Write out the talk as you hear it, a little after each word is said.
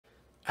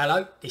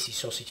Hello, this is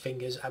Sausage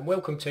Fingers and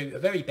welcome to a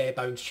very bare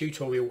bones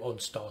tutorial on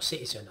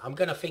STAR-Ctizen. I'm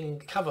going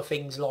to cover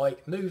things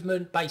like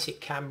movement,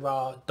 basic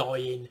camera,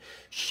 dying,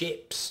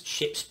 ships,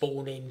 ship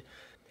spawning,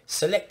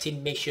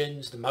 selecting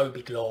missions, the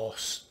Moby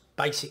Glass,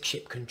 basic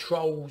ship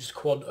controls,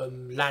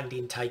 quantum,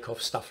 landing,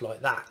 takeoff, stuff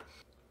like that.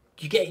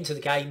 You get into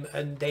the game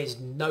and there's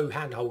no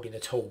hand holding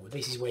at all.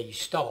 This is where you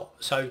start.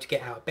 So to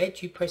get out of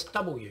bed you press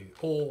W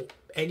or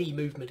any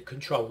movement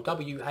control.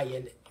 W,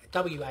 A,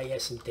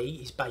 S and D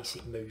is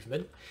basic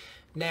movement.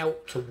 Now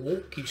to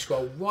walk you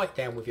scroll right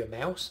down with your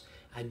mouse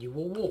and you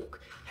will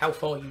walk. How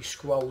far you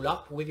scroll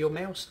up with your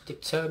mouse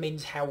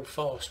determines how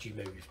fast you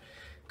move.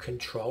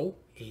 Control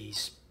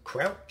is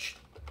crouch,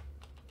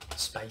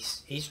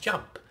 space is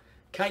jump.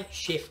 Okay,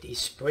 shift is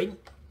sprint.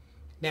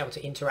 Now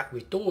to interact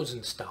with doors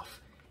and stuff.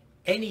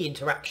 Any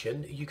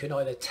interaction you can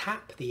either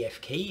tap the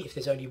F key if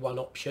there's only one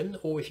option,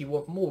 or if you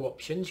want more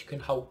options you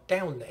can hold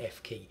down the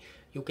F key.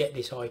 You'll get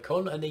this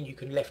icon and then you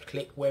can left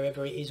click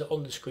wherever it is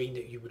on the screen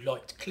that you would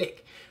like to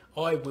click.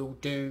 I will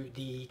do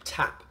the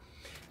tap.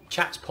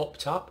 Chat's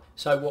popped up,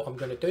 so what I'm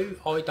going to do,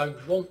 I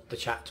don't want the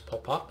chat to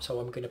pop up, so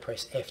I'm going to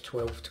press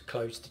F12 to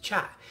close the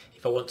chat.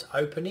 If I want to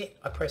open it,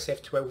 I press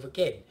F12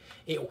 again.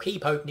 It will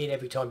keep opening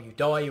every time you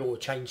die or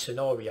change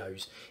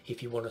scenarios.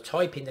 If you want to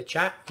type in the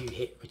chat, you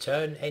hit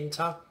return,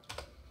 enter.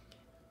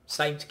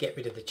 Same to get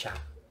rid of the chat.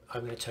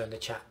 I'm going to turn the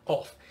chat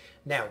off.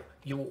 Now,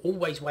 you will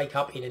always wake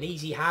up in an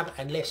easy hab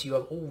unless you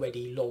have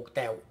already logged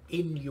out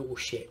in your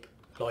ship,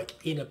 like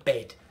in a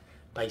bed.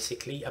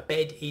 Basically, a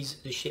bed is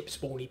the ship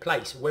spawny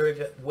place.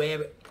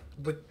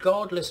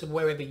 Regardless of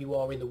wherever you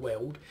are in the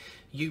world,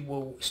 you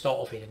will start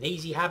off in an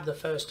easy hab the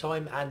first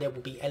time, and there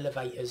will be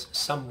elevators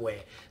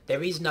somewhere.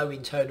 There is no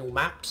internal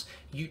maps.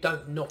 You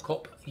don't knock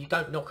up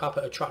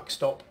at a truck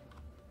stop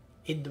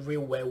in the real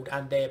world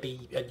and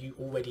you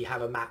already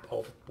have a map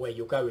of where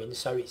you're going.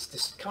 So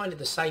it's kind of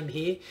the same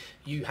here.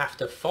 You have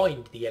to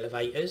find the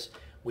elevators.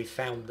 We've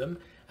found them.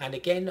 And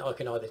again, I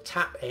can either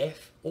tap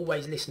F,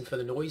 always listen for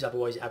the noise,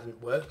 otherwise it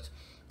hasn't worked,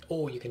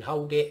 or you can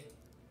hold it,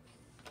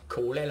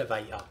 call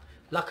elevator.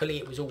 Luckily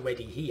it was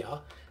already here.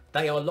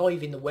 They are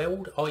live in the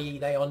world, i.e.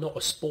 they are not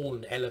a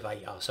spawn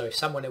elevator, so if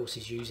someone else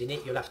is using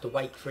it, you'll have to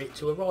wait for it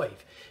to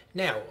arrive.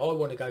 Now, I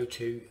want to go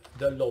to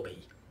the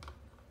lobby.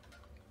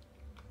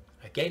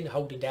 Again,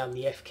 holding down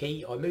the F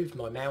key, I moved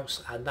my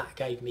mouse and that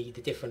gave me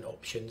the different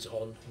options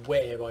on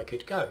where I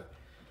could go.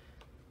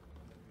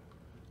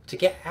 To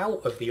get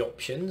out of the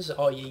options,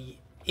 i.e.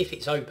 if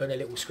it's open, a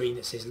little screen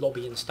that says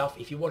lobby and stuff,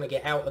 if you want to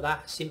get out of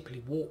that,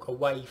 simply walk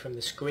away from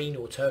the screen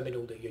or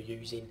terminal that you're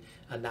using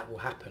and that will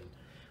happen.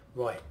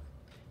 Right,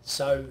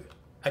 so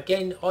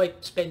again, I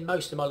spend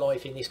most of my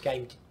life in this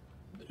game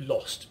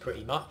lost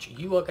pretty much.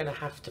 You are going to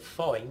have to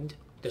find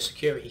the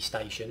security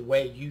station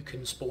where you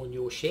can spawn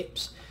your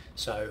ships.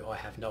 So I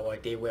have no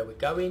idea where we're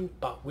going,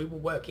 but we will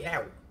work it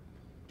out.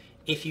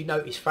 If you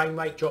notice frame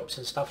rate drops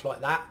and stuff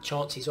like that,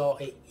 chances are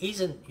it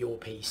isn't your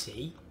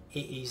PC, it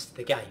is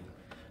the game.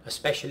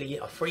 Especially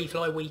a free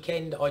fly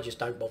weekend, I just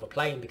don't bother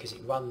playing because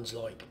it runs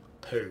like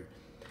poo.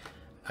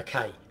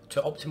 Okay,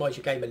 to optimise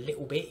your game a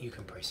little bit, you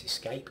can press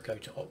escape, go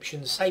to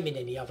options, same in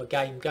any other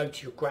game, go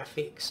to your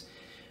graphics.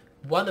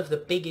 One of the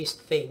biggest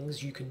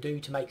things you can do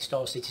to make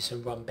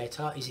STAR-Ctizen run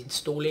better is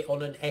install it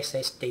on an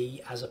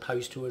SSD as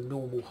opposed to a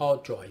normal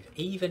hard drive.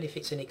 Even if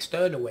it's an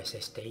external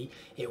SSD,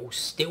 it will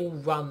still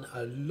run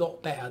a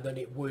lot better than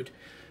it would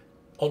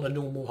on a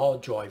normal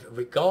hard drive,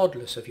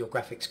 regardless of your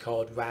graphics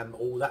card, RAM,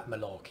 all that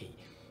malarkey.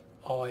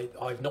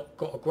 I've not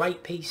got a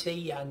great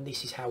PC and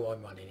this is how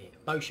I'm running it.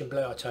 Motion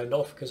blur I turned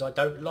off because I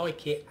don't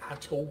like it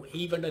at all,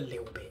 even a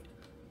little bit.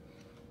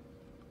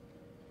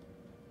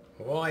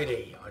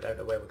 Righty, I don't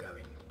know where we're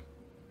going.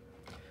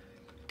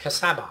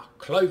 Kasaba,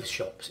 clothes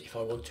shops. If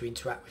I want to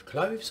interact with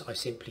clothes, I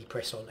simply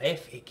press on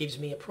F, it gives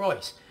me a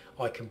price.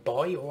 I can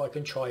buy or I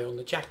can try on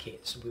the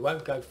jackets. We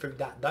won't go through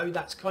that though,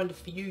 that's kind of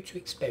for you to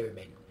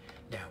experiment.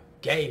 Now,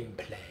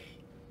 gameplay.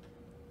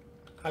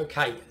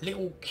 Okay,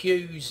 little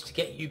cues to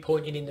get you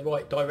pointing in the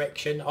right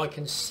direction. I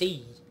can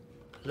see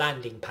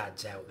landing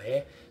pads out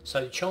there,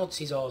 so the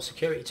chances are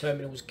security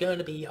terminal's going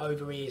to be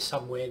over here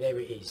somewhere. There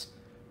it is.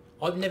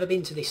 I've never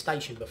been to this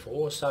station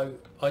before, so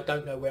I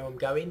don't know where I'm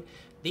going.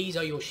 These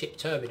are your ship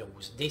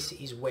terminals. This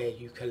is where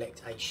you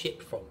collect a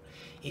ship from.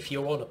 If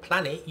you're on a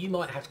planet, you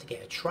might have to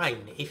get a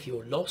train. If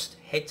you're lost,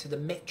 head to the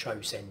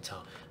metro centre.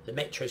 The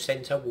metro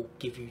centre will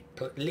give you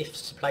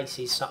lifts to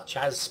places such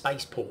as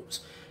spaceports.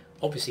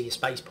 Obviously a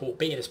spaceport,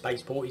 being a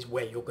spaceport, is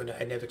where you're going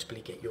to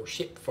inevitably get your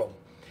ship from.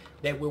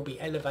 There will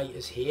be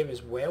elevators here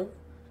as well.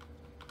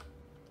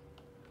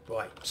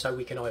 Right, so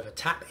we can either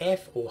tap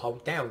F or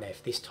hold down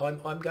F. This time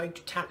I'm going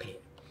to tap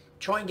it.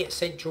 Try and get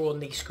central on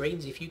these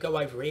screens. If you go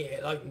over here,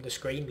 it'll open the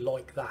screen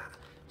like that.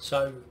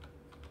 So,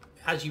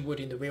 as you would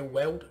in the real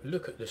world,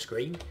 look at the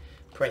screen,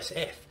 press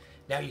F.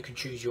 Now you can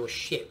choose your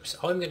ships.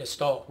 I'm going to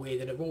start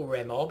with an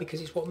Aurora MR because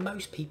it's what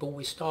most people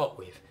will start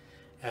with.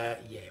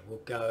 Yeah, we'll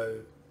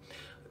go...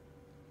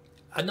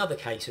 Another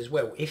case as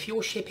well, if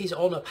your ship is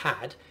on a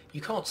pad, you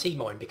can't see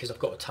mine because I've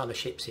got a ton of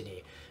ships in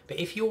here, But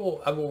if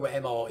your Aurora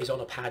MR is on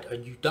a pad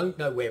and you don't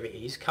know where it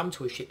is, come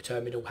to a ship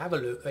terminal, have a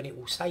look, and it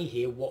will say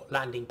here what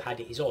landing pad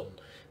it is on.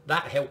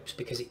 That helps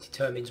because it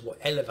determines what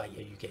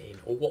elevator you get in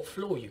or what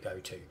floor you go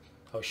to.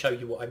 I'll show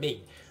you what I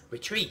mean.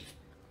 Retrieve.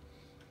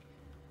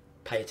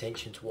 Pay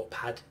attention to what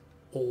pad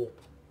or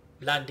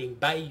landing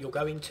bay you're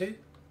going to.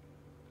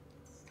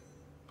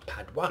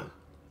 Pad 1.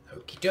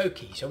 Okie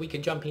dokie. So we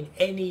can jump in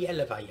any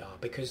elevator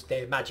because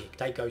they're magic.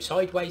 They go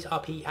sideways,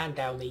 uppy and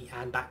downy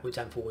and backwards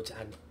and forwards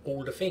and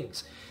all the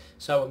things.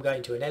 So I'm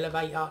going to an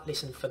elevator.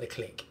 Listen for the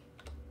click.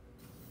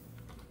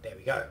 There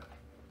we go.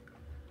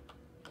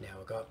 Now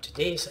I go up to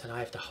this and I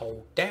have to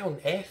hold down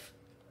F.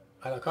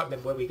 And I can't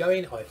remember where we're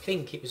going. I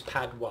think it was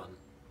pad 1.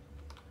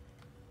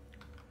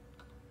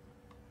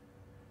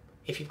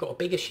 If you've got a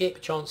bigger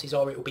ship, chances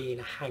are it will be in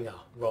a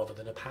hangar rather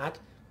than a pad.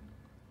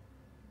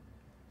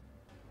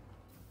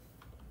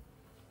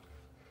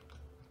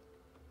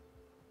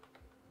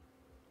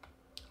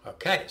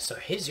 Okay, so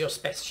here's your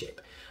spec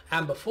ship.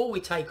 And before we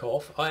take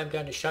off, I am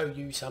going to show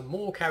you some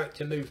more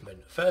character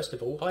movement. First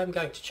of all, I am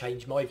going to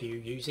change my view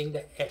using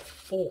the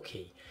F4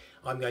 key.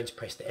 I'm going to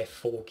press the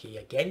F4 key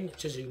again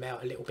to zoom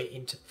out a little bit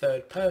into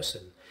third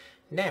person.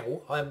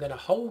 Now I'm going to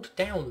hold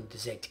down the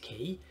Z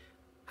key,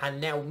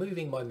 and now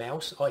moving my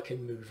mouse I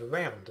can move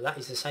around. That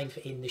is the same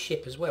for in the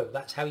ship as well.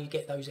 That's how you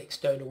get those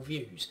external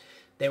views.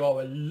 There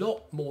are a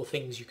lot more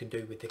things you can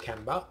do with the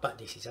camera, but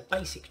this is a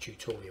basic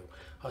tutorial.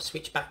 I'll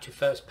switch back to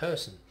first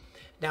person.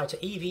 Now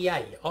to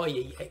EVA,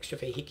 i.e.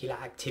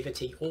 extravehicular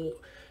activity, or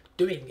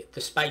doing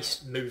the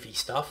space movie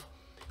stuff,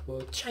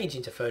 we'll change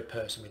into third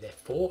person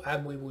with F4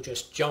 and we will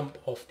just jump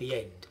off the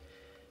end.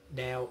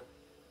 Now,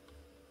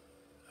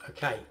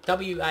 okay,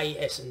 W, A,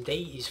 S and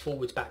D is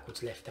forwards,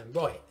 backwards, left and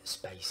right.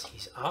 Space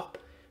is up,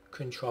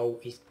 control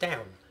is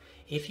down.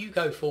 If you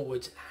go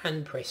forwards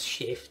and press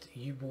shift,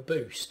 you will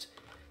boost.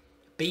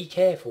 Be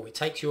careful, it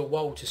takes you a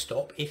while to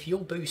stop. If you're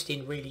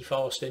boosting really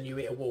fast and you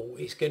hit a wall,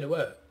 it's going to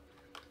hurt.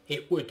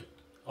 It would,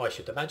 I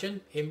should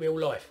imagine, in real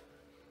life.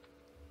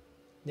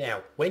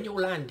 Now, when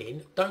you're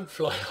landing, don't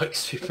fly like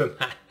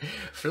Superman.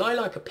 Fly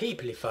like a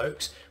peeply,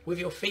 folks, with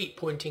your feet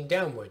pointing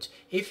downwards.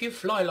 If you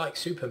fly like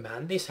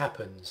Superman, this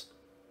happens.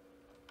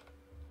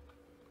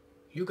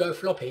 You go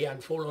floppy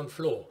and fall on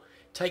floor.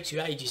 Takes you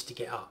ages to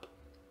get up,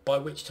 by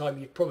which time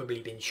you've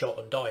probably been shot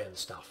and die and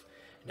stuff.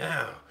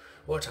 Now,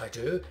 what I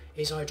do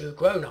is I do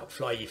grown-up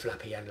flyy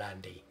flappy and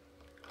landy.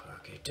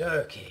 Okie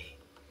dokie.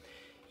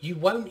 You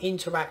won't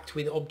interact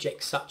with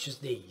objects such as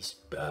these.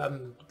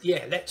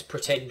 Yeah, let's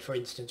pretend, for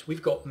instance,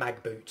 we've got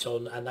mag boots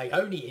on and they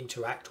only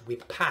interact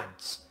with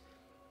pads.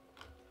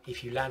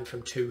 If you land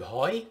from too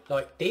high,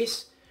 like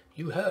this,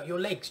 you hurt your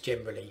legs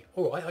generally.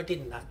 Alright, I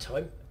didn't that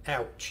time.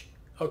 Ouch.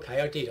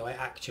 Okay, I did. I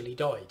actually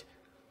died.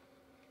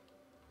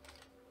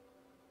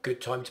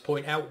 Good time to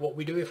point out what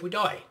we do if we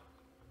die.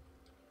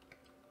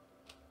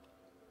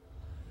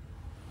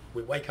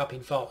 We wake up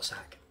in fart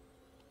sack.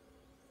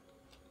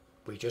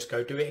 We just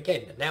go do it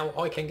again. Now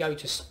I can go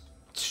to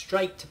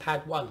straight to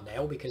pad 1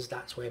 now because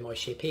that's where my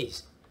ship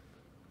is.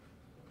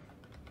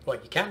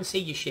 Right, you can see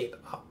your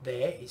ship up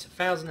there. It's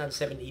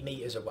 1,070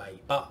 meters away,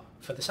 but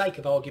for the sake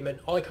of argument,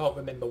 I can't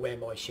remember where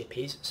my ship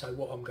is. So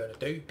what I'm going to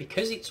do,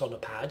 because it's on a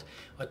pad,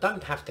 I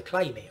don't have to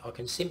claim it. I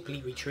can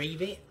simply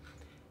retrieve it.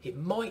 It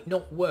might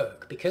not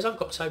work because I've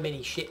got so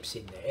many ships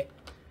in there.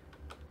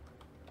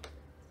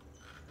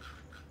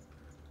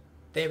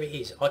 There it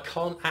is. I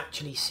can't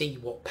actually see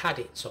what pad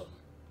it's on.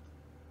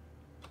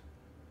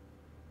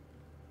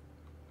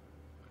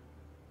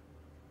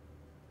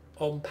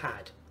 On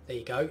pad. There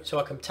you go. So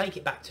I can take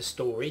it back to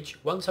storage.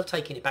 Once I've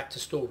taken it back to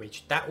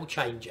storage, that will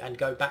change and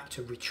go back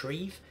to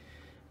retrieve.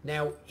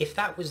 Now, if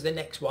that was the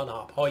next one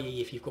up,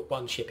 i.e. if you've got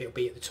one ship, it'll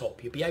be at the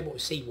top. You'll be able to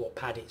see what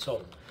pad it's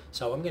on.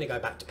 So I'm going to go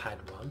back to pad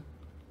 1.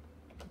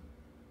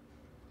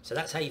 So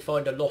that's how you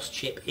find a lost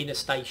ship in a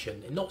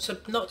station. Not so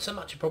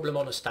much a problem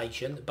on a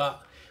station,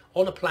 but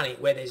on a planet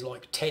where there's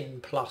like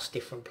 10 plus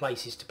different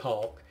places to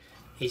park,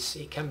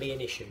 it can be an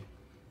issue.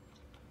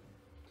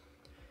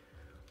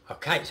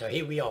 Okay, so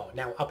here we are.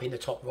 Now up in the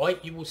top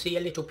right, you will see a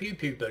little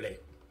pew-pew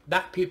bullet.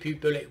 That pew-pew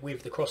bullet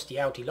with the crusty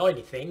outy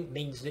liney thing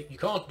means that you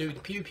can't do the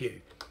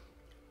pew-pew.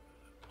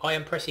 I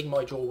am pressing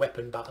my draw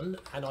weapon button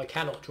and I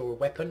cannot draw a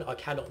weapon, I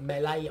cannot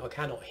melee, I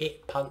cannot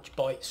hit, punch,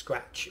 bite,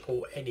 scratch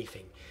or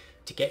anything.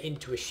 To get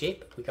into a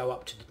ship, we go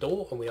up to the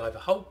door and we either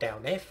hold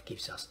down F,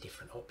 gives us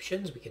different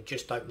options. We can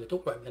just open the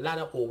door, open the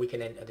ladder, or we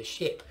can enter the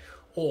ship.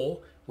 Or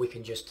we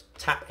can just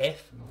tap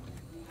F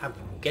and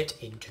we will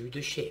get into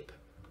the ship.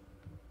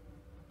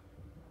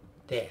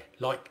 There,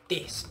 like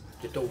this.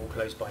 The door will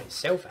close by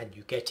itself and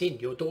you get in.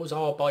 Your doors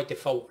are by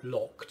default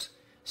locked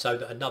so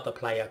that another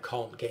player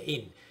can't get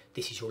in.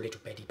 This is your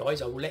little beddy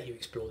boys. I will let you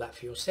explore that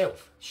for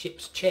yourself.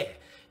 Ship's chair.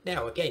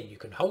 Now again, you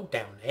can hold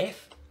down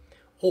F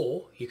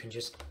or you can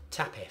just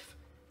tap F.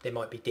 There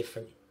might be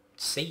different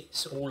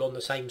seats all on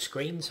the same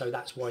screen, so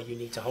that's why you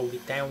need to hold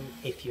it down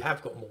if you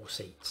have got more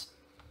seats.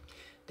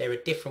 There are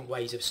different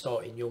ways of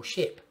starting your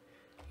ship.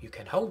 You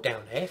can hold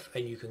down F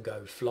and you can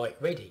go flight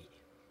ready.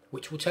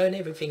 which will turn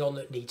everything on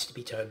that needs to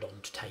be turned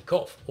on to take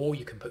off. Or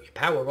you can put your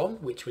power on,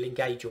 which will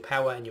engage your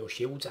power and your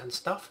shields and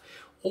stuff.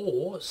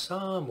 Or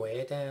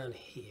somewhere down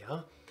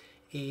here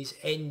is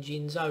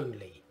engines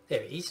only.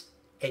 There it is,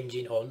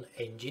 engine on,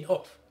 engine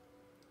off.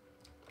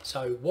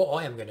 So what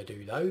I am going to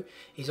do though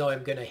is I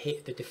am going to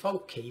hit the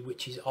default key,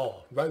 which is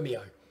R,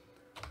 Romeo.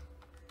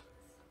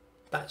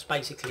 That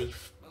basically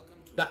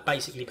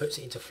puts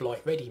it into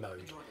flight ready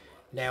mode.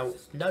 Now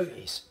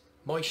notice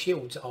my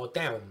shields are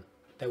down.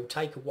 They will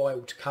take a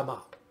while to come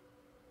up.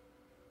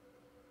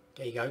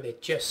 There you go, they're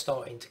just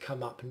starting to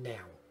come up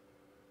now.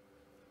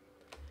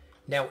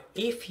 Now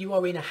if you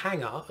are in a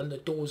hangar and the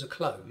doors are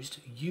closed,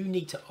 you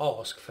need to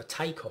ask for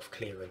takeoff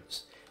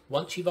clearance.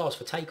 Once you've asked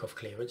for takeoff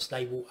clearance,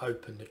 they will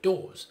open the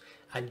doors,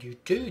 and you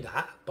do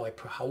that by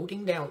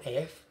holding down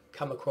F,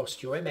 come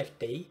across your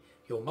MFD,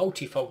 your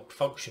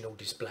multifunctional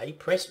display,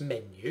 press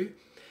menu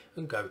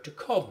and go to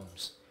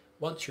comms.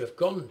 Once you have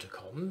gone to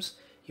comms,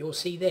 you'll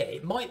see there,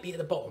 it might be at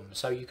the bottom,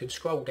 so you can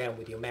scroll down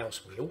with your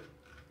mouse wheel.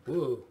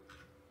 Whoa.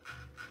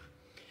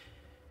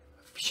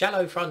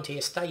 Shallow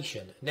Frontier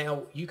Station.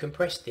 Now you can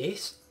press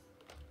this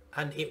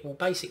and it will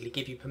basically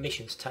give you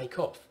permission to take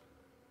off.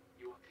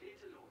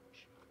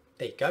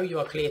 There you go, you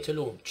are clear to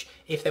launch.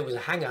 If there was a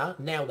hangar,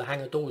 now the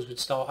hangar doors would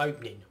start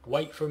opening.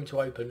 Wait for them to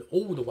open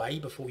all the way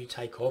before you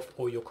take off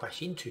or you'll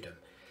crash into them.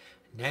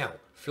 Now,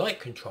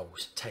 flight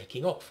controls,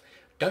 taking off.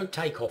 Don't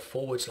take off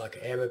forwards like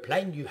an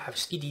aeroplane, you have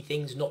skiddy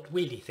things, not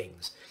wheelie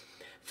things.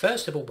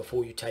 First of all,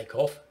 before you take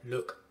off,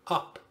 look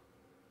up.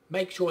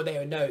 Make sure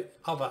there are no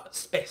other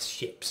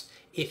spaceships.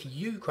 If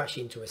you crash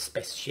into a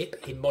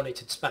spaceship in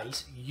monitored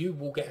space, you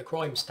will get a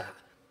crime stat.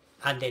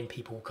 And then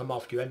people will come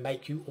after you and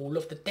make you all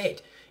of the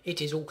dead.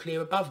 It is all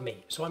clear above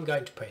me, so I'm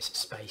going to press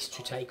space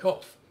to take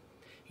off.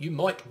 You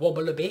might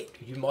wobble a bit,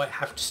 you might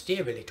have to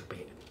steer a little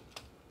bit.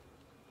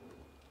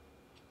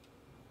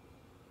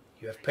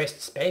 You have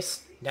pressed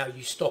space, now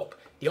you stop.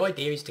 The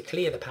idea is to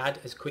clear the pad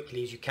as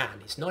quickly as you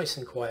can. It's nice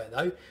and quiet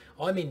though.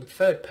 I'm in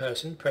third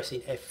person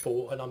pressing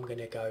F4 and I'm going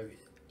to go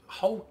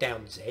hold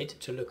down Z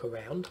to look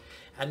around,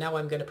 and now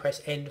I'm going to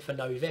press N for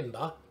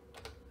November,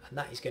 and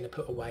that is going to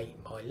put away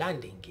my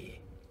landing gear.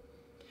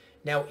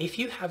 Now if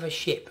you have a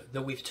ship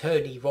that with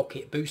turny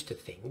rocket booster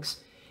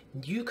things,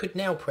 you could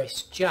now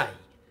press J,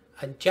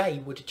 and J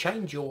would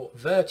change your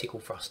vertical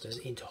thrusters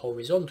into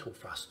horizontal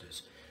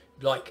thrusters,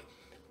 like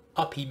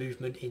uppy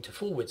movement into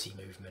forwardsy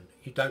movement.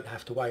 You don't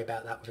have to worry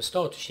about that with a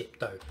starter ship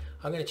though.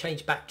 I'm going to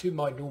change back to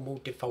my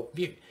normal default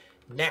view.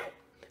 Now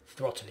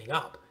throttling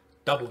up,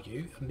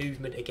 W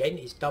movement again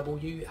is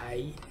W,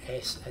 A,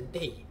 S and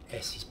D.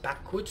 S is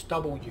backwards,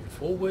 W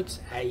forwards,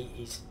 A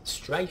is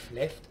strafe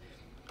left,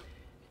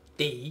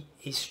 D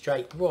is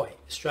strafe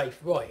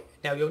right.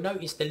 Now you'll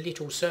notice the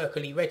little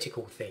circly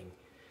reticle thing.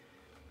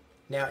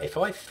 Now if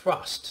I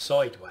thrust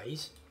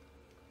sideways,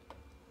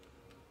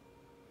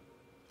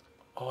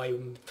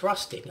 I'm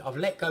thrusting, I've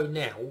let go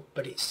now,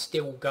 but it's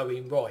still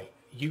going right.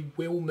 You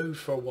will move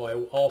for a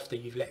while after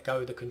you've let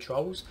go of the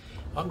controls.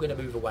 I'm going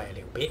to move away a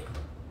little bit.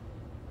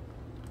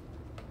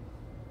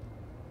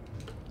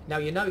 Now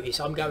you notice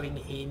I'm going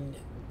in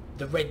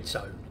the red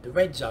zone. The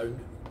red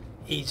zone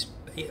is,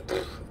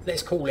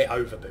 let's call it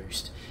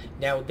overboost.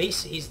 Now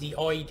this is the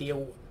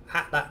ideal,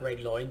 at that red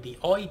line, the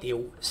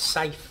ideal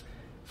safe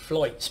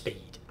flight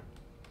speed.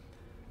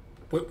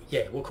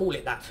 We'll call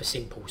it that for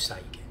simple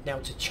sake. Now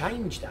to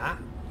change that,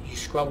 you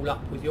scroll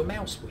up with your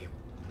mouse wheel.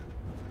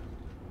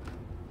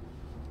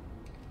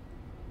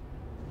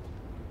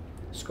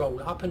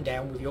 Scroll up and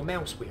down with your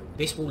mouse wheel.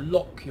 This will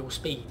lock your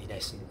speed in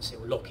essence. It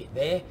will lock it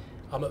there.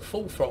 I'm at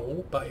full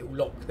throttle, but it will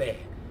lock there.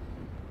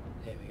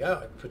 There we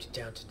go, I put it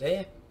down to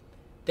there.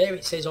 There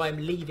it says I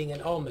am leaving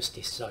an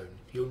armistice zone.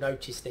 You'll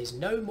notice there's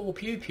no more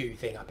pew pew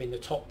thing up in the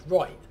top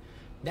right.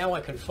 Now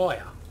I can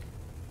fire.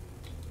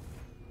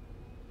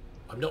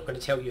 I'm not going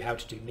to tell you how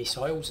to do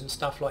missiles and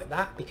stuff like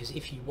that, because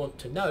if you want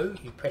to know,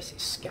 you press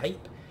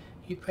escape,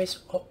 you press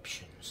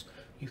options.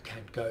 You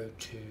can go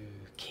to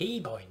key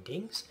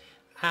bindings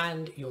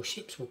and your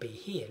ships will be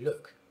here.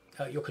 Look,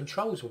 your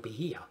controls will be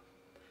here.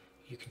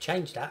 You can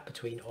change that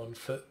between on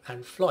foot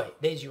and flight.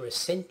 There's your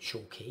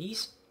essential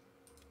keys.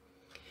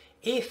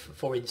 If,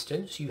 for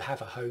instance, you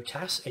have a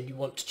HOTAS and you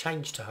want to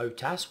change to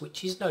HOTAS,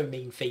 which is no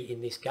mean feat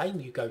in this game,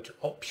 you go to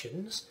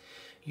options,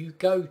 you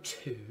go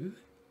to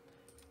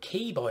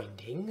key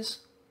bindings,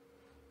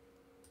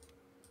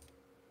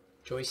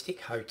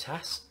 joystick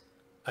HOTAS,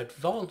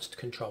 advanced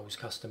controls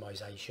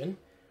customization,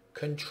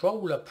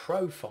 controller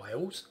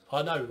profiles,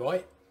 I know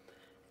right,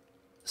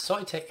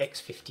 Ctizen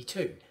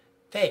X52.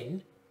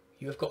 Then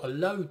you have got to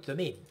load them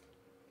in.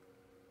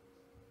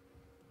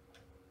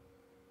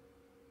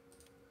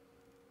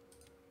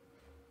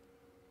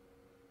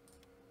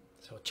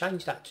 So I'll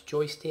change that to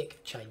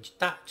joystick, change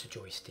that to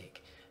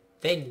joystick,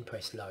 then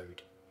press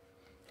load.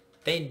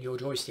 Then your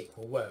joystick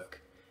will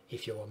work.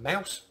 If you're on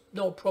mouse,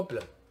 not a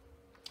problem.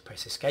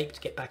 Press escape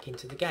to get back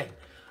into the game.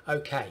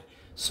 Okay,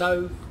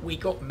 so we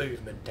got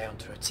movement down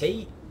to a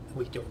T.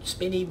 We got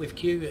spinny with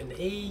Q and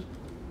E.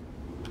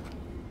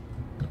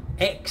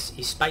 X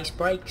is space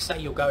brake. Say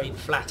you're going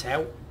flat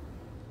out,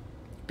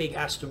 big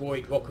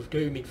asteroid rock of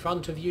doom in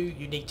front of you,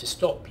 you need to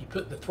stop. You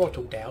put the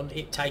throttle down,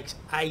 it takes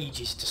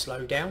ages to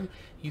slow down.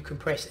 You can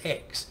press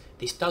X.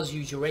 This does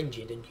use your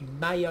engine and you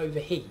may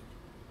overheat.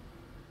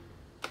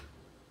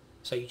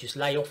 So you just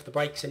lay off the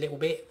brakes a little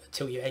bit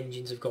until your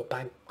engines have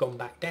gone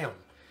back down.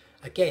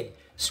 Again,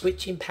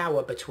 switching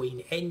power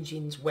between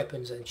engines,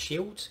 weapons and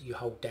shields, you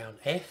hold down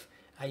F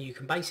and you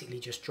can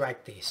basically just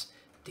drag this.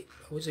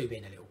 We'll zoom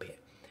in a little bit.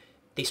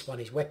 This one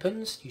is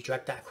weapons, you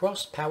drag that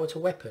across, power to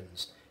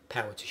weapons,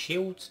 power to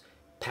shields,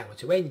 power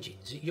to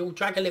engines. You'll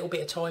drag a little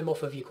bit of time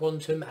off of your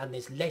quantum and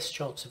there's less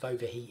chance of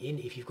overheating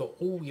if you've got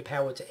all your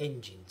power to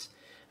engines.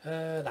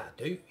 That'll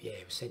do, yeah,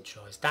 it will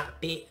centralise that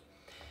bit.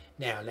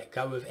 Now let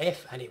go of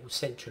F and it will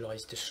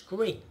centralise the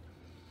screen.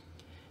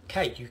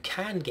 Okay, you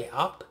can get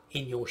up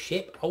in your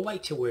ship. I'll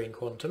wait till we're in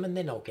quantum and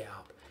then I'll get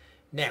up.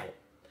 Now,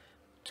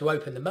 to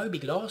open the Moby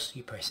glass,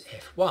 you press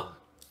F1.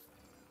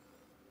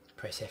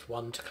 Press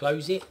F1 to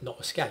close it, not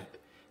escape.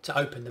 To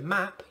open the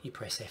map, you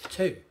press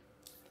F2.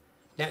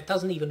 Now it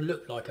doesn't even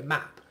look like a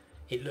map.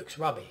 It looks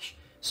rubbish.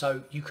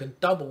 So you can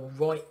double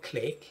right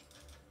click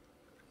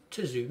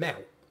to zoom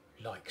out,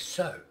 like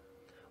so.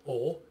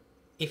 Or,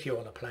 if you're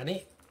on a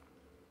planet,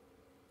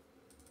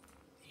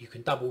 you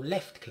can double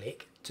left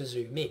click to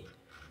zoom in.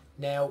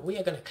 Now we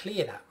are going to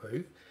clear that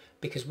route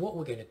because what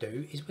we're going to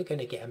do is we're going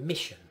to get a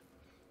mission.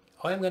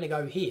 I am going to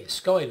go here,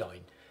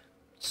 Skyline.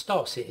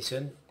 Star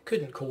Citizen,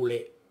 couldn't call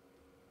it,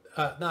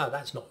 no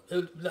that's not,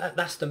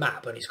 that's the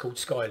map and it's called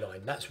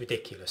Skyline. That's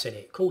ridiculous, isn't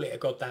it? Call it a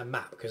goddamn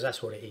map because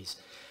that's what it is.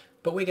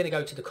 But we're going to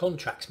go to the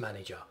contracts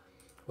manager.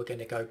 We're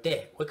going to go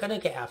there. We're going to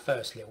get our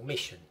first little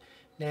mission.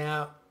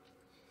 Now,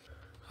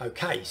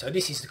 okay, so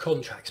this is the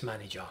contracts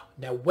manager.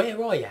 Now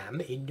where I am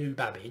in New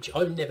Babbage,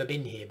 I've never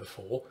been here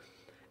before.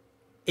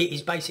 It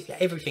is basically,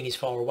 everything is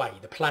far away.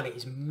 The planet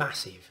is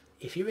massive.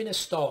 If you're in a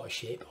starter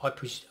ship,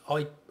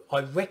 I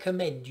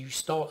recommend you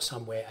start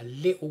somewhere a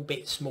little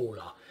bit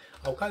smaller.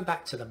 I'll go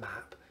back to the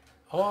map.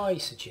 I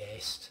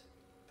suggest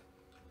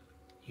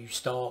you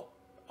start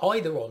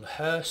either on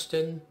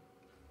Hurston.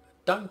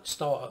 Don't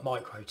start at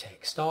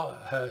Microtech. Start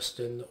at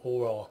Hurston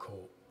or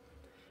Arcourt.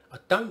 I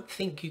don't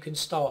think you can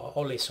start at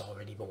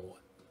Olisar anymore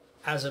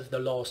as of the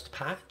last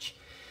patch.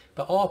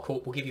 But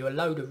Arcourt will give you a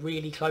load of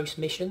really close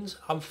missions.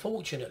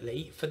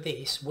 Unfortunately for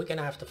this, we're going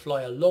to have to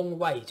fly a long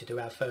way to do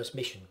our first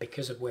mission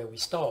because of where we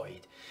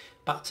started.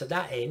 But to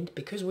that end,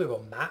 because we're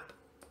on map,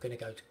 we're going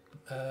to go to,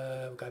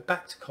 we'll go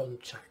back to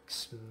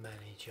Contracts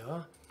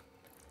Manager.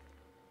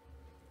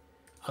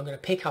 I'm going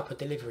to pick up a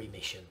delivery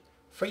mission.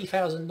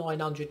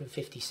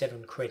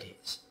 3,957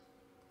 credits.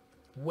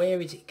 Where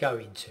is it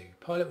going to?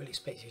 Pilot will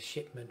expect a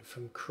shipment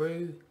from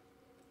crew.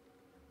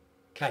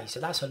 Okay, so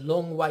that's a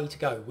long way to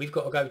go. We've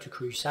got to go to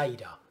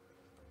Crusader.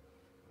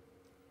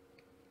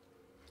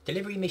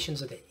 Delivery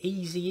missions are the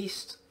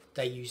easiest.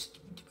 They use,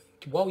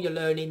 while you're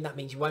learning, that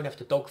means you won't have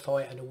to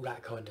dogfight and all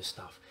that kind of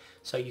stuff.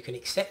 So you can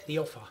accept the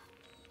offer.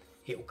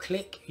 It will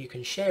click. You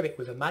can share it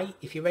with a mate.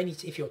 If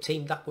you're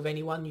teamed up with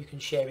anyone, you can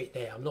share it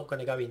there. I'm not going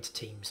to go into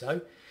teams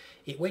though.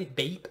 It went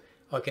beep.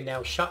 I can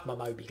now shut my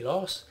Moby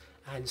glass.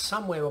 And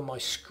somewhere on my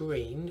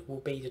screen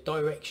will be the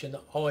direction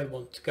that I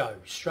want to go.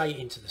 Straight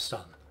into the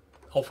sun.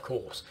 Of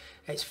course,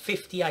 it's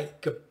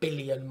 58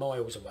 billion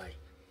miles away.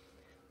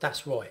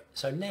 That's right.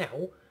 So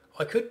now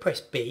I could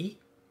press B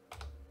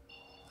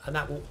and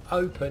that will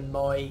open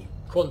my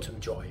quantum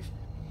drive.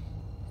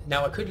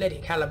 Now I could let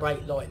it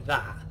calibrate like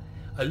that.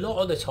 A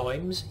lot of the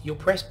times you'll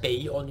press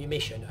B on your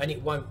mission and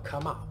it won't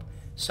come up.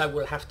 So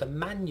we'll have to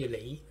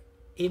manually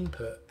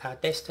input our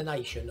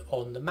destination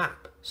on the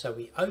map. So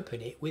we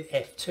open it with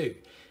F2.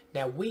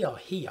 Now we are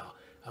here.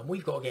 And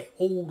we've got to get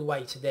all the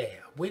way to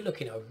there. We're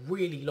looking at a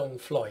really long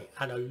flight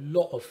and a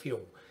lot of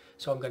fuel.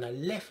 So I'm going to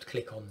left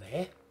click on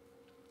there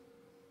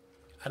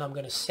and I'm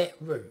going to set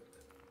route.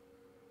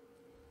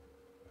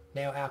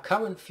 Now our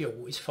current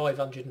fuel is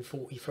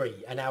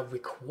 543 and our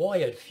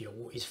required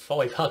fuel is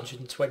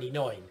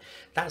 529.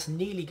 That's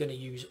nearly going to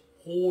use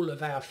all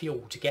of our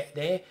fuel to get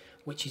there,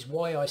 which is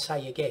why I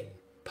say again,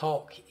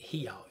 park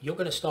here. You're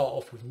going to start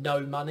off with no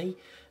money.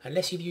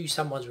 Unless you've used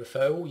someone's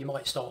referral, you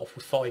might start off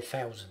with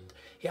 5,000.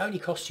 It only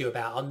costs you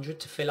about 100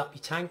 to fill up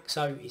your tank,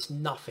 so it's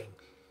nothing.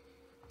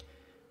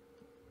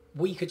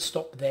 We could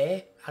stop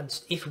there, and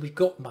if we've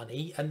got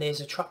money, and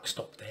there's a truck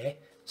stop there,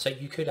 so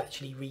you could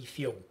actually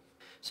refuel.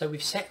 So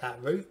we've set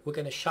that route. We're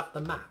going to shut the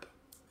map.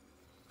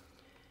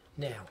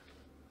 Now,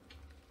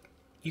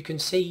 you can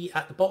see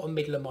at the bottom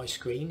middle of my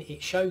screen,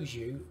 it shows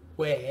you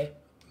where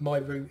my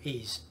route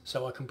is,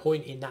 so I can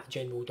point in that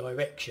general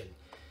direction.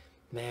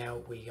 Now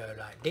we go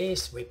like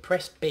this. We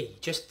press B.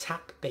 Just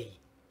tap B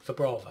for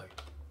Bravo.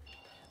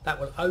 That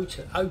will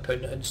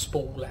open and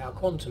spool our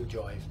quantum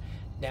drive.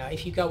 Now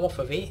if you go off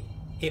of it,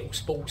 it will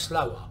spool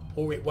slower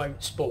or it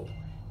won't spool.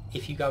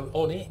 If you go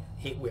on it,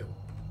 it will.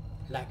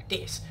 Like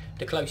this.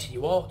 The closer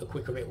you are, the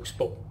quicker it will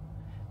spool.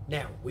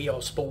 Now we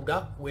are spooled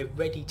up, we're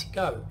ready to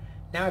go.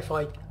 Now if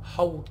I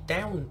hold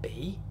down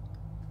B,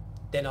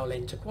 then I'll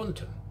enter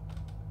quantum.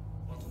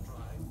 Quantum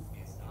drive.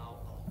 is now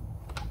on.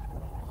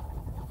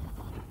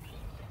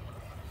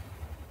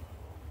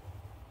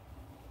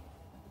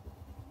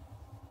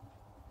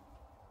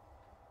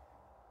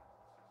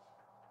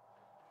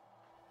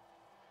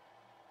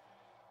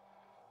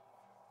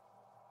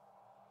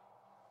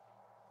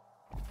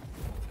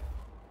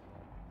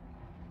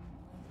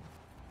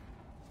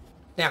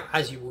 Now,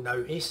 as you will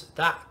notice,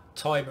 that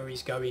timer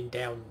is going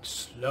down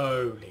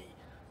slowly.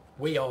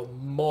 We are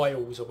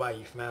miles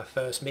away from our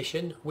first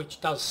mission,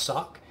 which does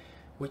suck,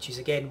 which is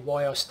again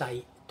why I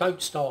state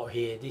don't start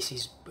here.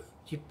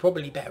 You're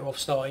probably better off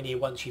starting here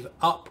once you've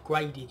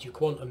upgraded your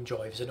quantum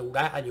drives and all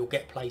that, and you'll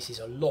get places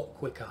a lot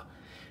quicker.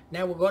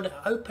 Now we're going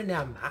to open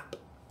our map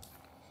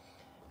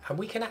and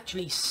we can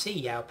actually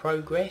see our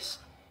progress.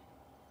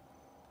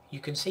 You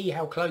can see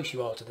how close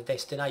you are to the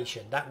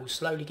destination. That will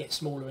slowly get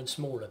smaller and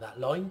smaller, that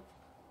line.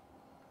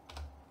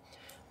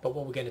 But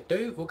what we're going to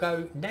do, we'll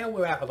go, now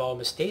we're out of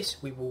armistice,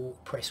 we will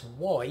press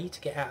Y to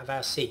get out of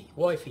our seat.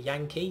 Y for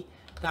Yankee,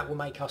 that will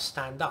make us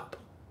stand up.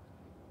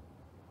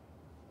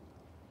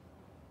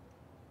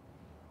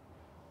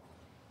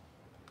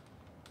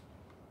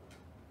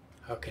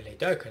 Oakley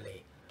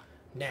dokley.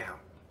 Now,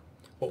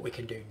 what we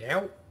can do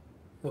now,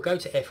 we'll go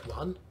to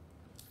F1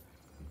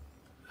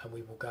 and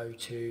we will go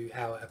to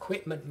our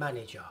equipment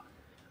manager.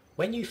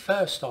 When you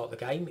first start the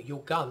game,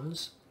 your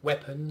guns,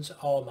 weapons,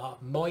 armour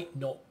might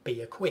not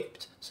be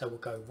equipped. So we'll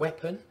go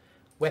weapon,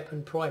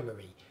 weapon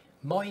primary.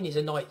 Mine is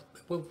a night,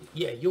 well,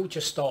 yeah, you'll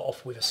just start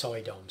off with a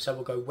sidearm. So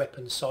we'll go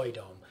weapon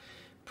sidearm.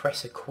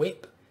 Press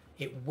equip.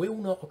 It will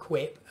not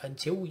equip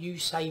until you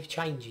save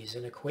changes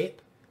and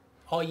equip.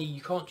 I.e.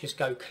 you can't just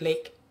go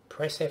click,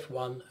 press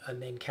F1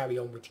 and then carry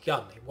on with your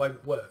gun. It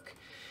won't work.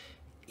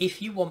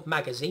 If you want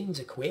magazines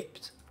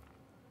equipped,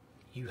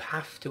 you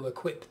have to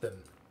equip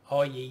them.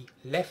 I.e.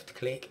 left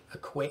click,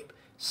 equip,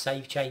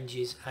 save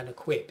changes and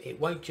equip. It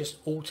won't just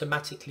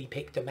automatically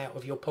pick them out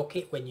of your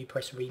pocket when you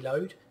press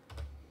reload.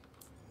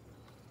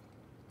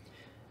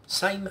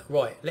 Same,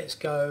 right, let's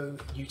go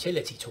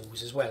utility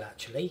tools as well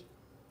actually.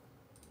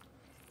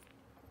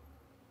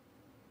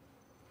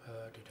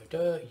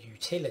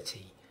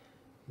 Utility.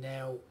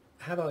 Now,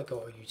 have I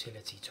got a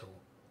utility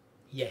tool?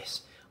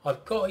 Yes,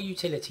 I've got a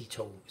utility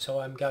tool. So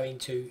I'm going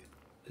to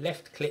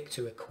left click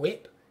to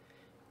equip.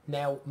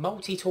 Now,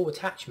 multi-tool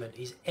attachment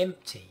is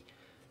empty.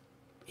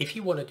 If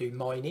you want to do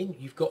mining,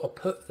 you've got to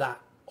put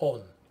that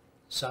on.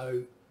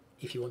 So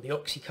if you want the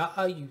oxy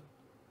cutter, you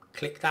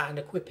click that and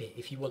equip it.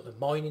 If you want the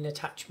mining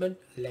attachment,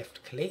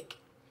 left click.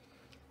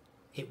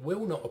 It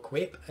will not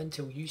equip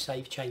until you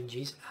save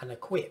changes and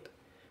equip.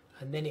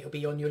 And then it'll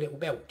be on your little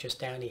belt just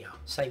down here,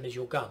 same as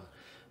your gun.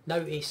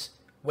 Notice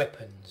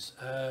weapons,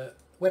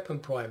 weapon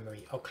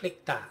primary, I'll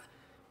click that.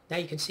 Now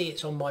you can see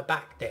it's on my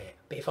back there,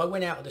 but if I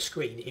went out of the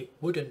screen it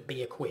wouldn't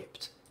be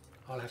equipped.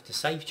 I'll have to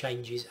save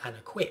changes and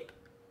equip.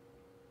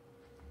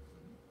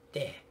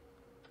 There.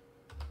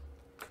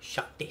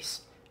 Shut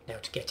this. Now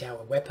to get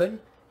out a weapon,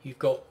 you've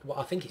got, well,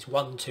 I think it's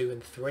 1, 2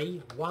 and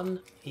 3. 1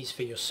 is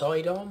for your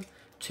sidearm,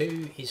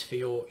 2 is for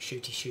your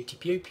shooty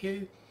pew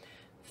pew.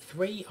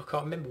 3, I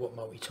can't remember what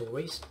multi-tool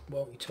is.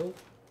 Multi-tool.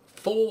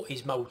 4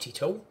 is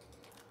multi-tool.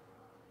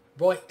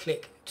 Right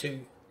click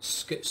to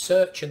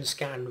search and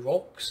scan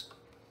rocks,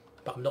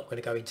 but I'm not going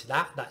to go into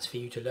that. That's for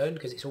you to learn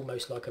because it's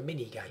almost like a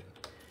mini game.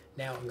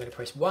 Now I'm going to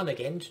press 1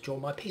 again to draw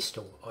my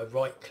pistol. I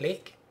right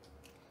click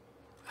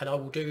and I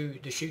will do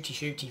the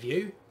shooty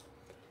view.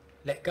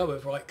 Let go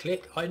of right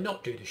click. I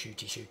not do the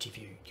shooty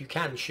view. You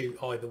can shoot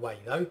either way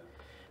though.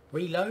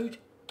 Reload.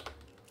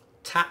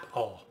 Tap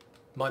R.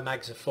 My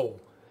mags are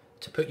full.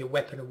 To put your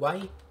weapon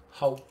away,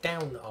 hold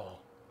down R.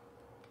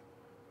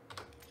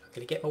 I'm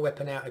going to get my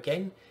weapon out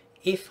again.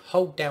 If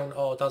hold down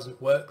R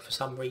doesn't work for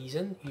some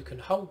reason, you can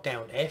hold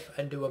down F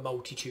and do a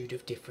multitude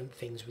of different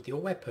things with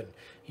your weapon.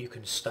 You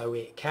can stow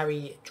it,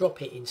 carry it,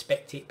 drop it,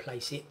 inspect it,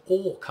 place it,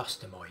 or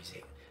customize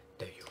it.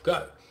 There you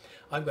go.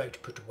 I'm going to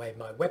put away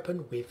my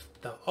weapon with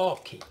the R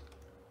key.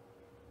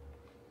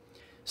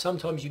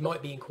 Sometimes you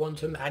might be in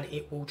quantum and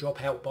it will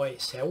drop out by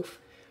itself.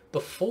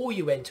 Before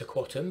you enter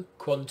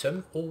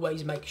quantum,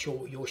 always make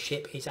sure your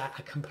ship is at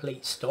a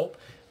complete stop,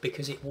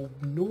 because it will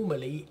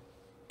normally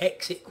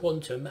exit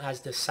quantum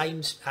at the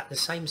same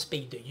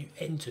speed that you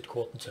entered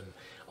quantum.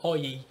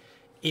 I.e.,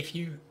 if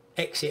you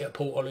exit at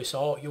Port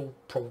Olisar, you'll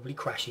probably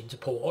crash into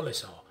Port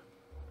Olisar,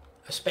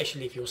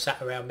 especially if you're sat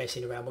around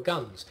messing around with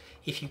guns.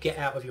 If you get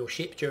out of your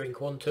ship during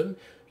quantum,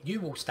 you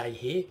will stay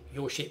here,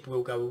 your ship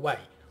will go away.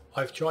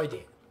 I've tried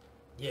it.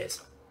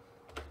 Yes.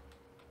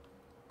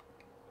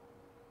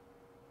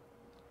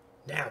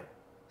 Now,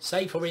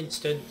 say for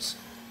instance,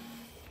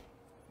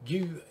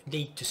 you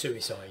need to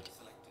suicide.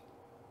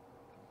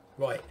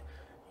 Right,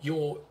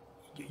 you're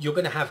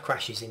going to have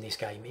crashes in this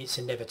game. It's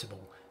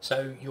inevitable.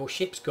 So your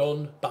ship's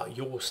gone, but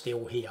you're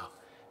still here.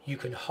 You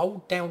can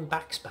hold down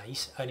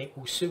backspace and it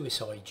will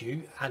suicide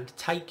you and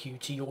take you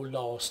to your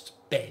last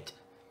bed.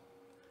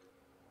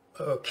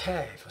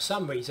 Okay, for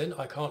some reason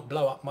I can't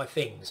blow up my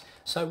things.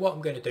 So what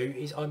I'm going to do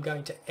is I'm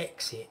going to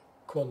exit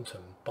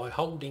quantum by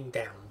holding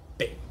down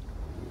B.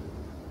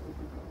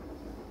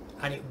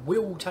 And it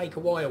will take a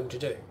while to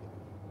do.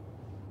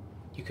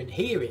 You can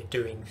hear it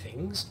doing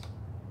things.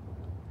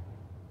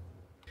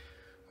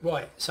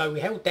 Right, so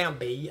we held down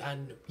B,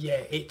 and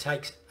yeah, it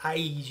takes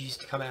ages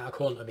to come out of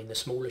quantum in the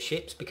smaller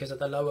ships because of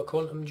the lower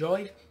quantum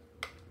drive.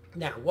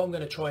 Now, what I'm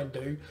going to try and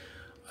do,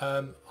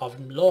 I've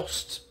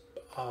lost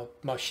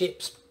my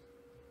ships.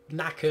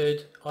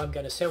 knackered, I'm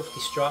going to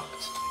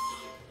self-destruct.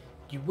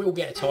 You will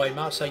get a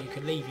timer so you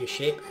can leave your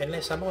ship,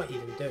 unless I might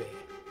even do it.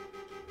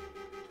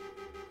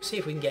 See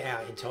if we can get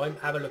out in time.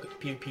 Have a look at the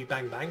pew pew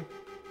bang bang.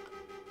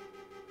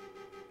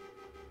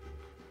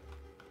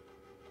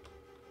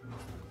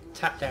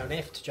 Tap down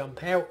F to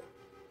jump out.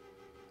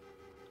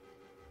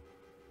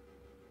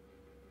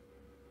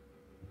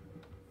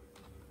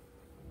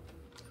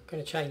 I'm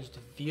going to change the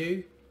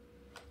view.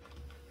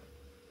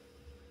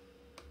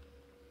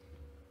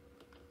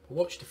 We'll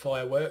watch the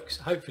fireworks.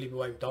 Hopefully we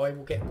won't die.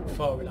 We'll get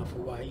far enough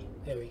away.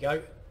 There we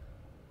go.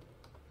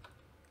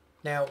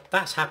 Now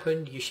that's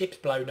happened. Your ship's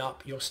blown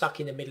up. You're stuck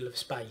in the middle of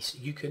space.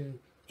 You can,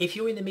 if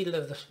you're in the middle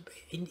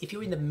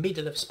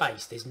of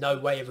space, there's no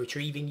way of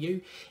retrieving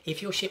you.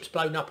 If your ship's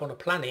blown up on a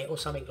planet or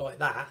something like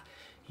that,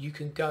 you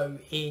can go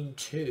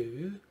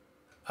into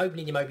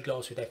opening your Moby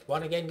Glass with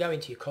F1 again. Go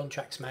into your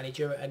contracts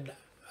manager and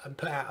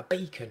put out a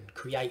beacon.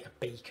 Create a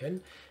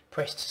beacon.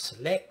 Press to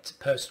select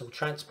personal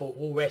transport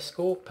or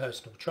escort,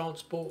 personal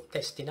transport,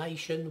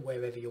 destination,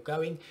 wherever you're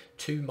going,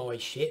 to my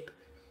ship.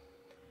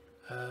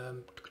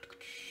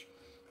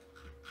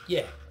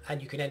 Yeah,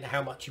 and you can enter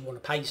how much you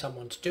want to pay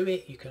someone to do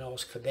it. You can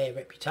ask for their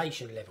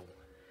reputation level.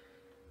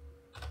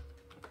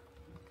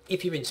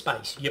 If you're in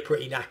space, you're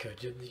pretty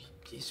knackered.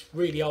 It's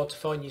really hard to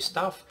find your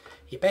stuff.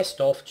 You're best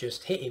off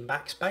just hitting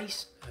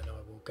backspace, and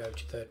I will go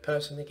to third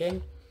person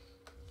again,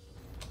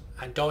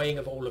 and dying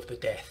of all of the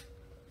death.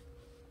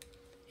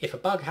 If a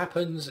bug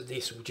happens,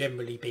 this will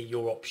generally be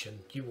your option.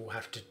 You will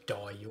have to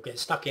die. You'll get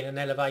stuck in an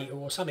elevator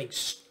or something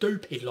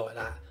stupid like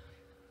that.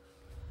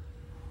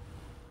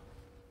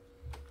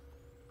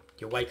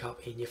 You'll wake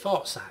up in your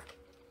fart sack.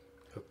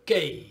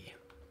 Okay.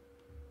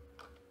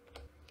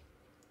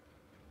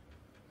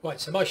 Right,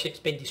 so my ship's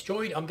been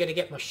destroyed. I'm going to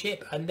get my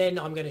ship, and then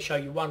I'm going to show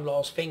you one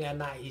last thing,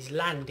 and that is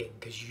landing,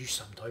 because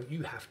sometimes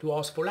you have to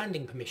ask for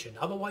landing permission.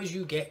 Otherwise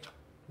you get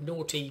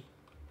naughty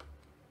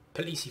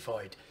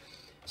policeified.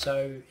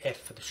 So F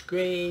for the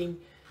screen.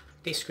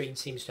 This screen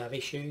seems to have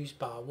issues,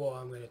 but what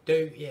I'm going to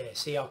do, yeah,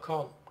 see, I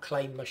can't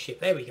claim my ship.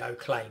 There we go,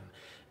 claim.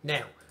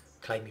 Now,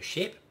 claim your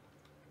ship.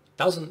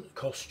 Doesn't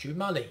cost you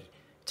money.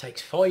 It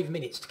takes 5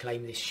 minutes to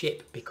claim this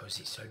ship because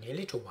it's only a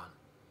little one.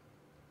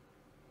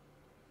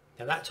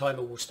 Now that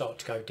timer will start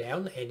to go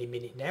down any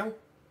minute now.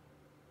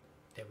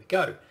 There we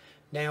go.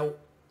 Now,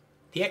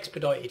 the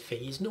expedited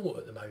fee is 0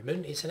 at the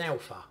moment. It's an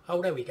alpha.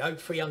 Oh, there we go,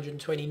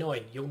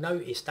 329. You'll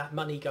notice that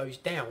money goes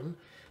down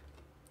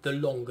the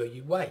longer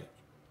you wait.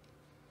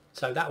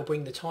 So that will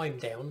bring the time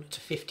down to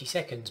 50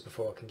 seconds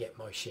before I can get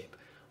my ship.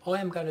 I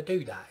am going to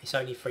do that. It's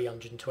only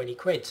 320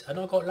 creds and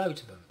I've got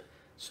loads of them.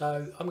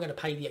 So I'm going to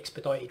pay the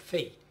expedited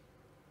fee.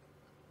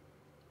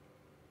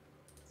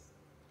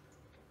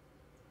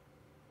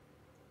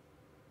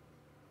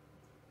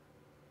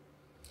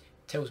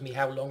 Tells me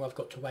how long I've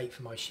got to wait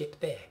for my ship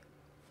there.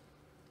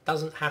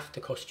 Doesn't have to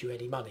cost you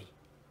any money.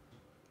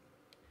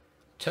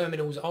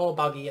 Terminals are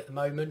buggy at the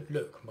moment.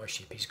 Look, my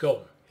ship is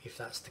gone. If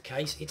that's the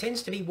case, it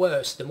tends to be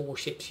worse the more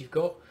ships you've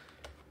got.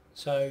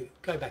 So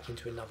go back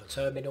into another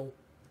terminal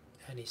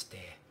and it's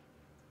there.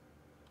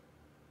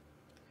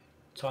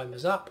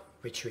 Timer's up,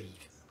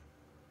 retrieve.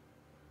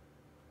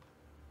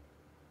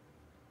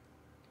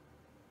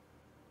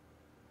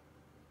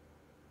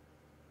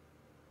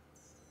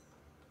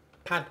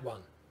 Pad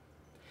 1.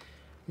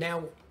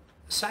 Now,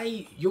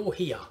 say you're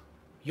here.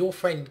 Your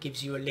friend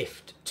gives you a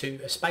lift to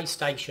a space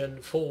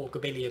station 4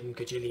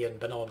 gajillion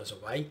bananas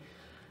away,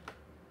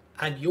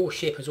 and your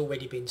ship has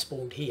already been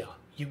spawned here.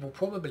 You will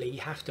probably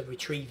have to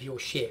retrieve your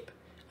ship,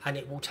 and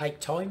it will take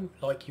time.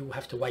 Like, you'll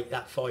have to wait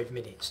that 5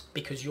 minutes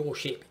because your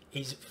ship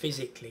is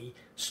physically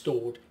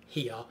stored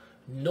here,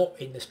 not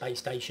in the space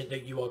station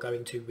that you are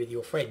going to with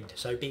your friend.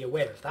 So be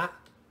aware of that.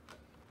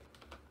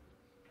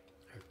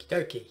 Okie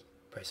dokie.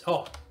 Press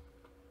R.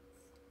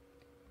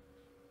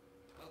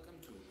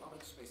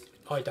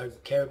 I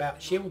don't care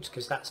about shields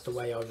because that's the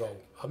way I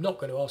roll. I'm not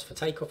going to ask for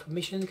takeoff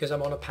permission because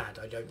I'm on a pad.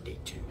 I don't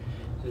need to.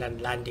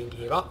 Landing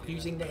gear up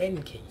using the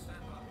N key.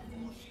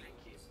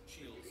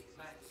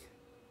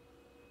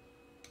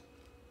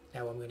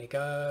 Now I'm going to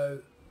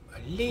go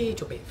a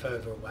little bit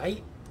further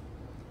away.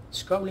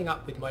 Scrolling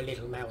up with my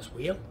little mouse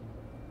wheel.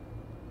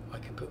 I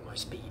can put my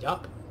speed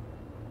up.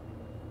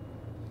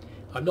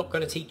 I'm not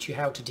going to teach you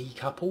how to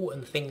decouple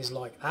and things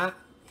like that.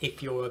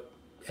 If you're an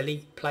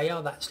elite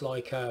player, that's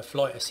like a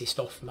flight assist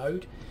off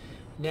mode.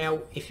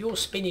 Now, if you're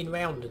spinning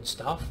around and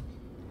stuff,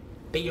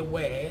 be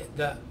aware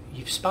that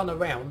you've spun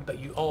around, but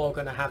you are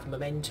going to have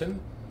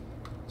momentum.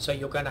 So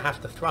you're going to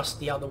have to thrust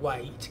the other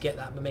way to get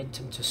that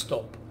momentum to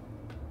stop.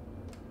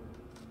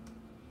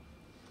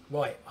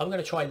 Right, I'm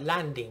going to try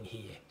landing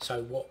here.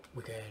 So what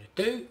we're going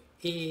to do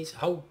is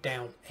hold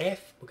down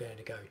F. We're going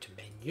to go to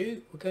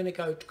menu. We're going to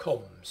go to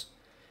comms.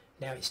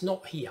 Now it's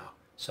not here,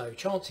 so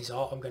chances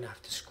are I'm going to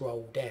have to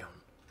scroll down.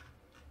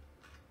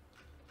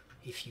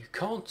 If you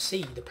can't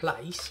see the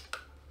place,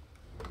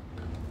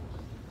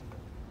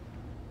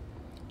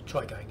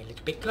 try going a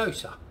little bit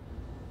closer.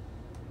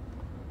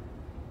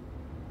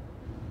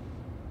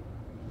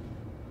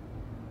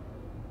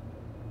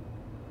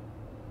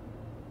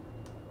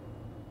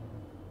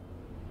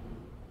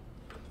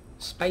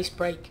 space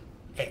brake,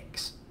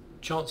 X.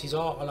 Chances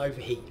are I'll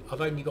overheat. I've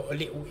only got a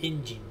little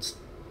engines.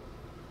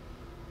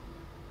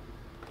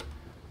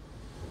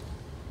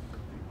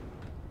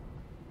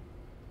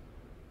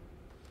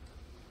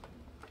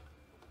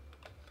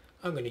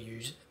 I'm going to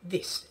use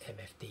this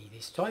MFD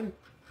this time.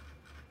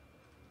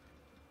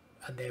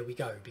 And there we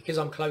go. Because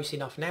I'm close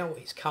enough now,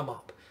 it's come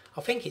up.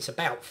 I think it's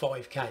about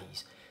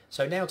 5Ks.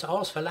 So now to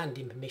ask for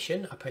landing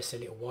permission, I press the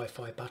little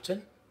Wi-Fi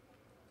button.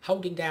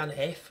 Holding down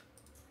F,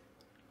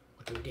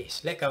 I'll do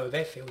this. Let go of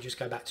F, it will just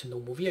go back to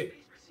normal view.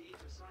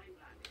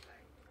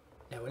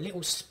 Now a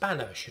little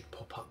spanner should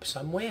pop up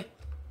somewhere.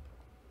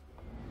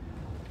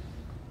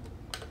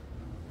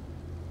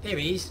 There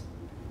he is.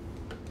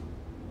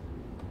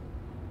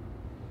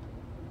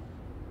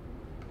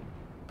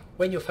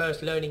 When you're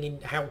first learning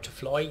in how to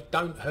fly,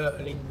 don't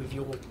hurtle in with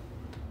your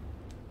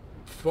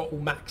throttle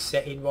max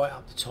setting right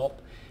up the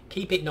top.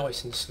 Keep it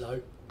nice and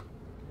slow.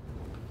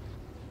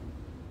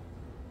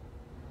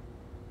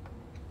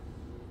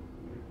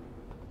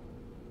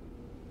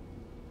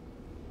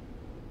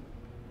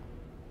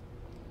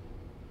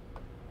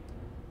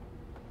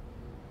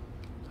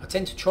 I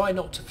tend to try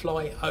not to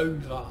fly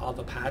over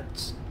other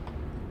pads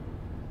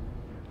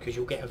because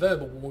you'll get a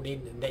verbal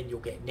warning and then you'll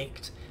get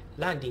nicked.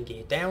 Landing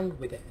gear down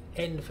with an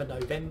N for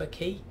November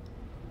key.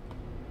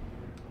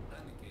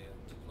 Landing gear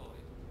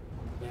deployed.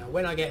 Now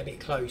when I get a bit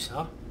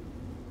closer,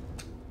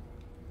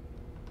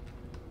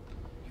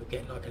 you'll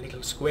get like a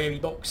little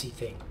squarey boxy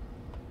thing.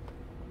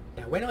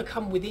 Now when I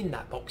come within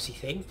that boxy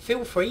thing,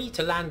 feel free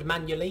to land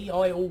manually.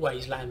 I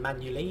always land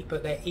manually,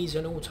 but there is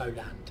an auto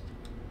land.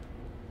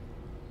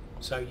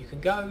 So you can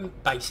go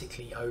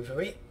basically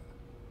over it.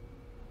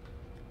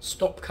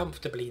 Stop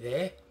comfortably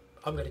there.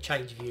 I'm going to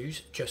change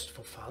views just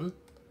for fun.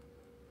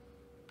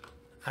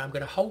 And I'm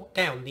going to hold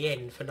down the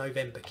N for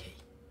November key.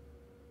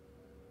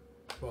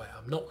 Right,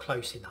 I'm not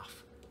close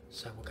enough.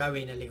 So we'll go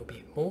in a little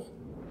bit more.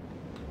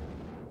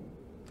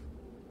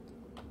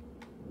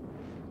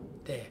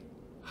 There.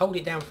 Hold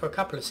it down for a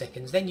couple of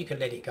seconds, then you can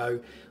let it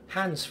go.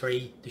 Hands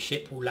free, the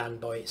ship will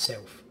land by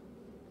itself.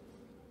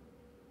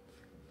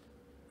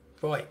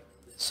 Right,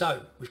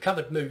 so we've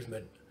covered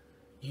movement.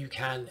 You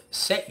can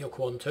set your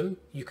quantum,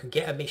 you can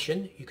get a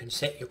mission, you can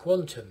set your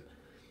quantum.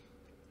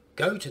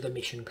 Go to the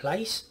mission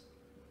place.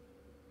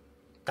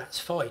 That's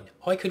fine.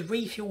 I could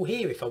refuel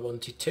here if I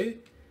wanted to.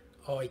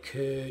 I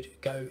could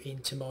go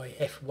into my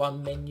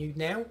F1 menu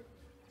now.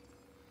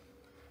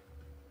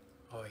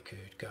 I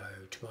could go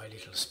to my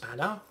little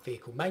spanner,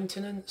 vehicle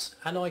maintenance,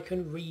 and I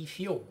can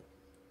refuel.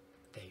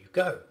 There you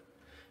go.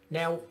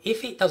 Now,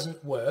 if it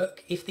doesn't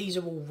work, if these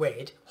are all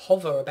red,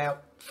 hover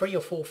about 3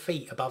 or 4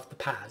 feet above the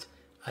pad,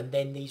 and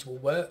then these will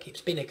work.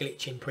 It's been a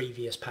glitch in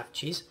previous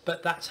patches,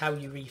 but that's how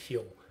you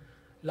refuel.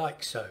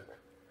 Like so.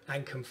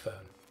 And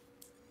confirm.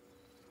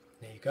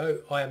 There you go.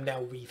 I am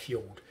now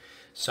refueled.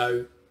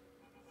 So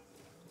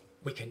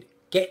we can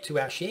get to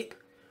our ship.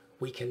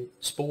 We can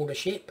spawn a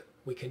ship.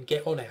 We can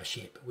get on our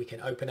ship. We can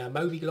open our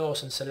movie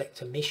glass and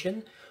select a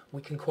mission.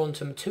 We can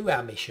quantum to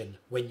our mission.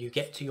 When you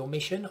get to your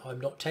mission, I'm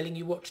not telling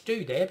you what to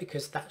do there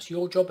because that's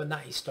your job and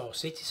that is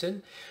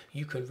STAR-Ctizen.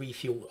 You can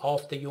refuel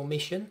after your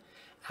mission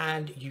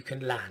and you can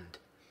land.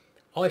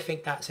 I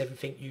think that's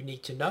everything you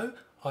need to know.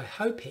 I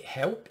hope it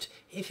helped.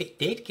 If it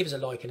did, give us a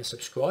like and a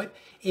subscribe.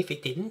 If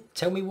it didn't,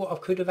 tell me what I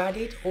could have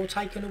added or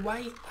taken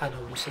away, and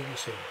I will see you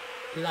soon.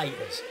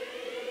 Laters.